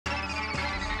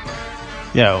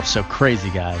Yo, so crazy,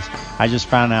 guys. I just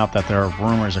found out that there are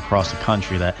rumors across the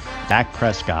country that Dak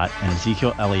Prescott and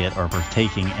Ezekiel Elliot are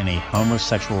partaking in a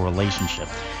homosexual relationship.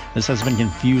 This has been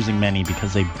confusing many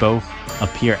because they both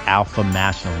appear alpha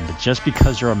masculine, but just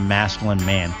because you're a masculine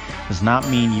man does not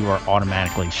mean you are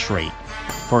automatically straight.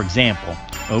 For example,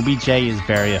 OBJ is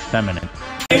very effeminate,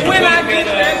 When I get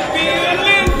that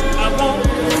feeling, I want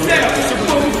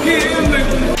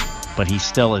sexual healing. but he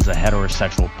still is a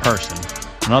heterosexual person.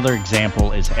 Another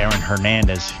example is Aaron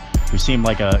Hernandez, who seemed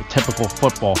like a typical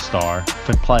football star,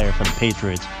 player for the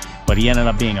Patriots, but he ended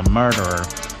up being a murderer,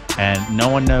 and no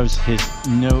one knows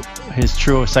his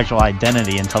true sexual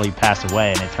identity until he passed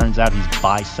away, and it turns out he's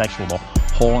bisexual the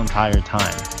whole entire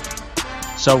time.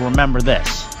 So remember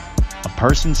this: a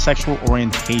person's sexual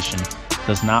orientation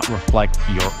does not reflect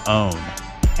your own.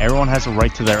 Everyone has a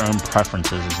right to their own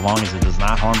preferences as long as it does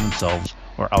not harm themselves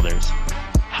or others.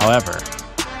 However,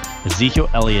 Ezekiel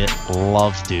Elliot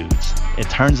loves dudes. It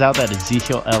turns out that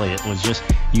Ezekiel Elliot was just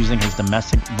using his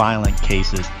domestic violence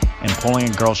cases and pulling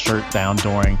a girl's shirt down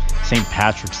during St.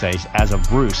 Patrick's Day as a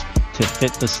ruse to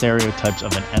fit the stereotypes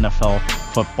of an NFL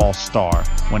football star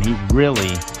when he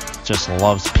really just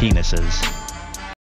loves penises.